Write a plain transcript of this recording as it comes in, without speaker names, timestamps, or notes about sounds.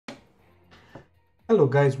Hello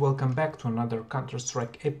guys, welcome back to another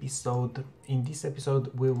Counter-Strike episode. In this episode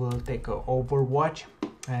we will take a Overwatch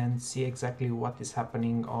and see exactly what is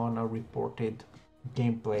happening on a reported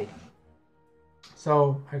gameplay.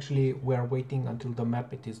 So actually we are waiting until the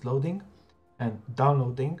map it is loading and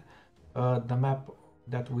downloading. The map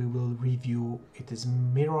that we will review, it is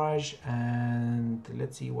Mirage, and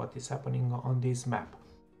let's see what is happening on this map.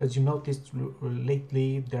 As you noticed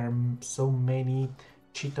lately, there are so many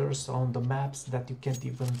cheaters on the maps that you can't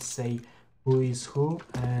even say who is who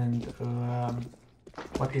and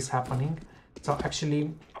what is happening. So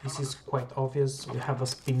actually this is quite obvious. We have a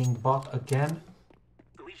spinning bot again.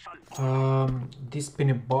 This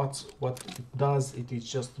spinning bot, what it does, it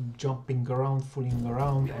is just jumping around, fooling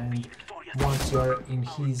around, and once you're in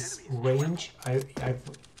his range,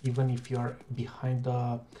 even if you're behind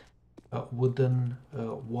a wooden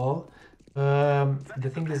wall, the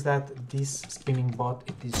thing is that this spinning bot,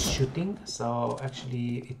 it is shooting, so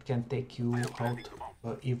actually it can take you out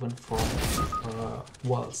even from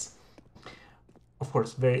walls, of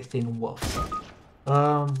course very thin walls.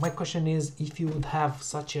 My question is, if you would have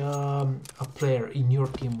such a player in your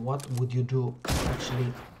team, what would you do?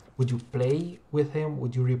 Actually, would you play with him?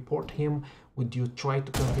 Would you report him? Would you try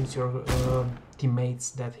to convince your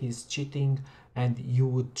teammates that he's cheating and you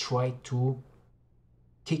would try to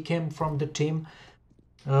kick him from the team?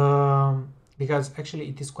 Because actually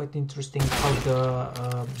it is quite interesting how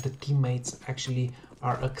the teammates actually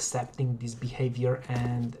are accepting this behavior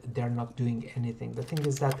and they're not doing anything. The thing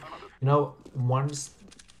is that, you know, once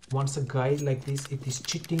a guy like this it is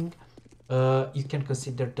cheating, you can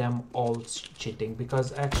consider them all cheating,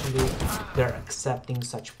 because actually they're accepting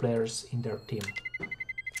such players in their team.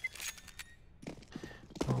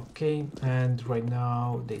 Okay, and right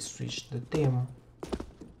now they switched the team,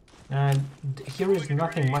 and here is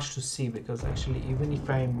nothing much to see, because actually even if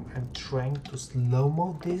I'm trying to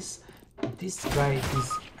slow-mo this guy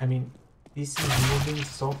is, I mean, this is moving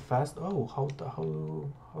so fast. Oh, how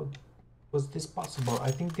was this possible?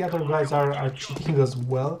 I think the other guys are cheating as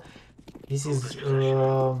well. This is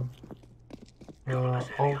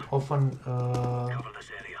often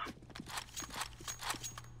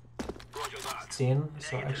seen.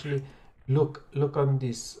 So actually look on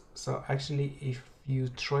this. So actually if you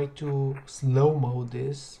try to slow-mo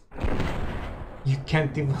this, you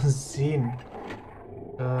can't even see.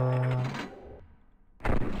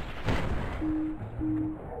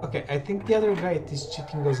 Okay, I think the other guy is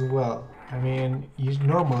cheating as well. I mean,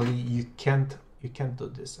 normally you can't do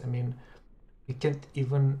this. I mean, you can't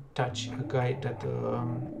even touch a guy that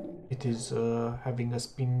it is having a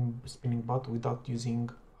spinning bot without using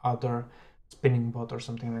other spinning bot or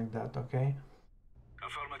something like that. Okay.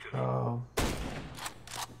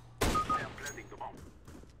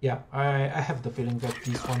 Yeah, I have the feeling that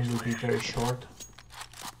this one will be very short.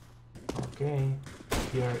 Okay,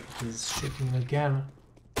 here it is shooting again.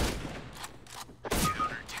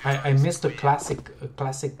 I miss the classic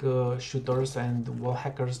shooters and wall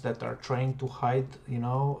hackers that are trying to hide, you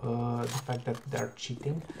know, the fact that they're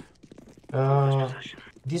cheating.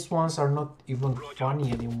 These ones are not even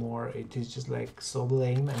funny anymore. It is just like so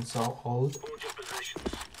lame and so old.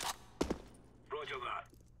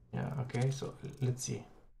 Yeah, okay, so let's see.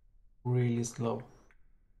 Really slow.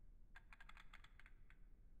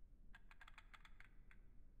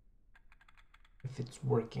 If it's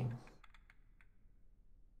working.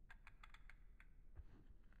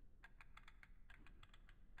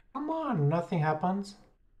 Come on, nothing happens.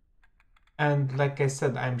 And like I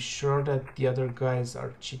said, I'm sure that the other guys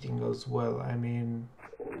are cheating as well. I mean,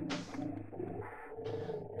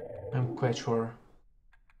 I'm quite sure.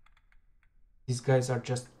 These guys are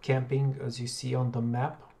just camping, as you see on the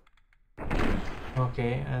map.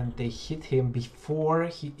 Okay, and they hit him before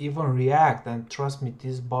he even react, and trust me,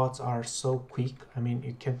 these bots are so quick. I mean,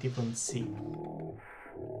 you can't even see.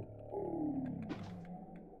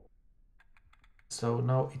 So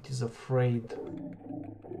now it is afraid.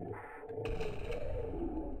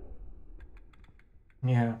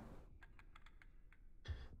 Yeah,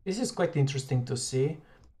 this is quite interesting to see.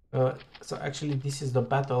 So actually this is the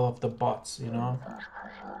battle of the bots, you know.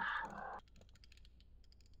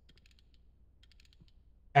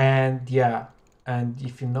 And yeah, and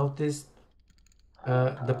if you notice,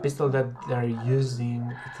 the pistol that they're using,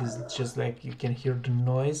 it is just like you can hear the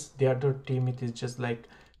noise. The other team, it is just like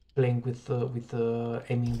playing with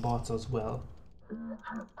aiming bots as well.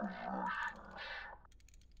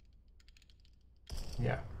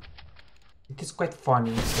 Yeah, it is quite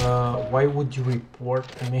funny. Why would you report?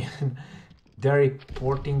 I mean, they're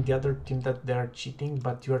reporting the other team that they're cheating,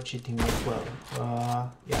 but you're cheating as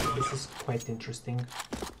well. Yeah, this is quite interesting.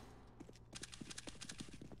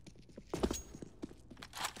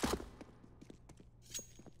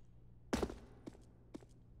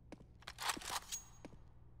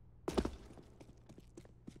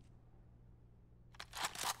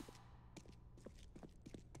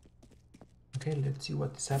 Okay, let's see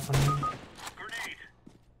what is happening.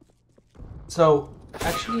 So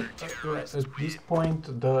actually at this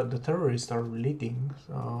point the terrorists are leading,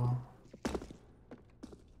 so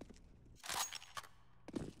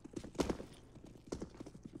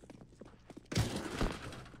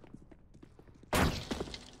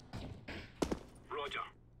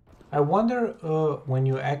I wonder when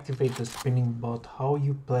you activate the spinning bot how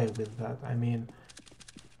you play with that. I mean,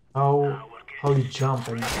 how you jump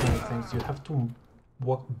and kind of things. You have to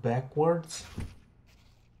walk backwards.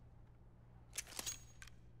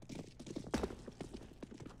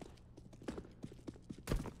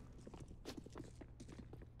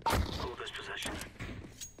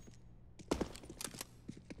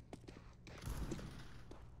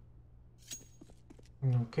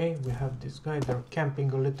 Okay, we have this guy. They're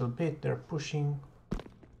camping a little bit. They're pushing.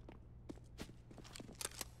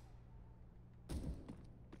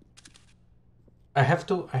 I have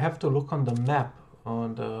to look on the map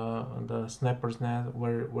on the sniper's net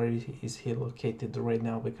where is he located right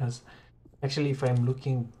now, because actually if I'm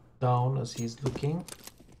looking down as he's looking,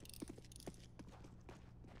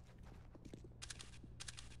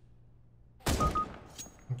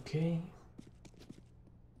 okay.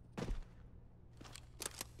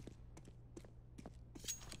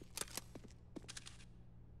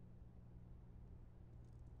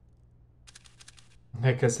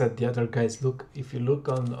 Like I said, the other guys, look, if you look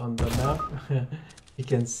on the map, you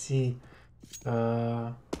can see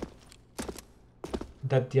that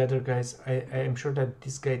the other guys, I am sure that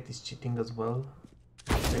this guy is cheating as well.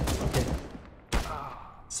 Okay.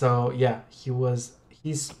 So yeah, he's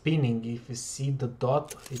spinning. If you see the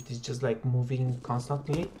dot, it is just like moving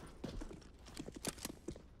constantly.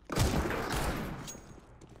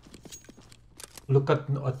 Look at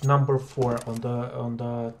number 4 on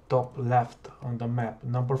the top left on the map.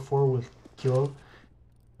 Number 4 will kill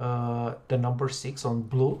the number 6 on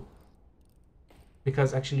blue,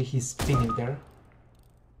 because actually he's spinning there.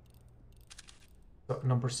 So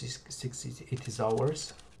number 6 it is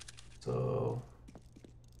ours. So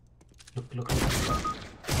look at that.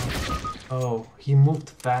 Oh, he moved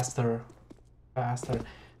faster,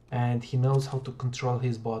 and he knows how to control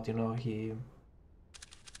his bot. You know, he.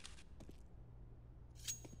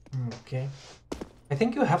 Okay, I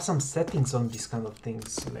think you have some settings on these kind of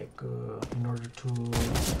things, like in order to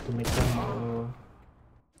make them.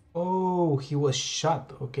 Oh, he was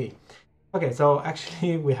shot. Okay, so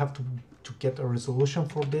actually we have to get a resolution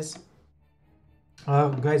for this.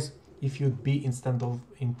 Guys, if you'd be instead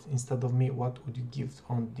of me, what would you give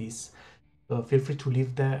on this? Feel free to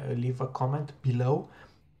leave a comment below.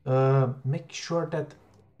 Make sure that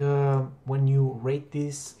when you rate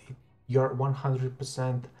this, you're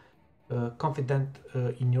 100% confident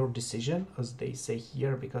in your decision, as they say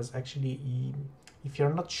here, because actually if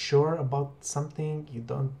you're not sure about something,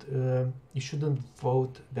 you shouldn't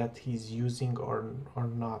vote that he's using or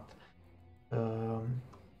not.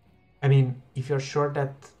 I mean, if you're sure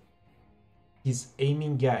that he's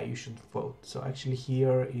aiming, yeah, you should vote. So actually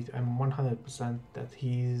here I'm 100% that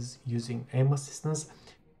he's using aim assistance.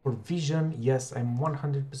 For vision, yes, I'm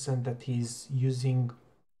 100% that he's using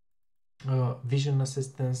vision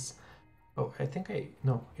assistance. Oh, I think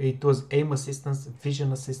no, it was aim assistance,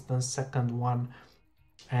 vision assistance, second one,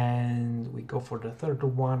 and we go for the third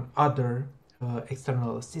one, other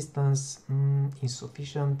external assistance,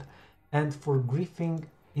 insufficient, and for griefing,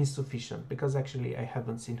 insufficient, because actually I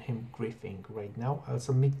haven't seen him griefing right now. I'll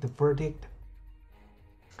submit the verdict.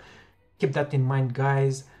 Keep that in mind,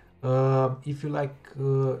 guys. If you like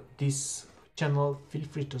this channel, feel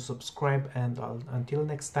free to subscribe, and until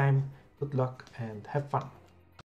next time, good luck and have fun.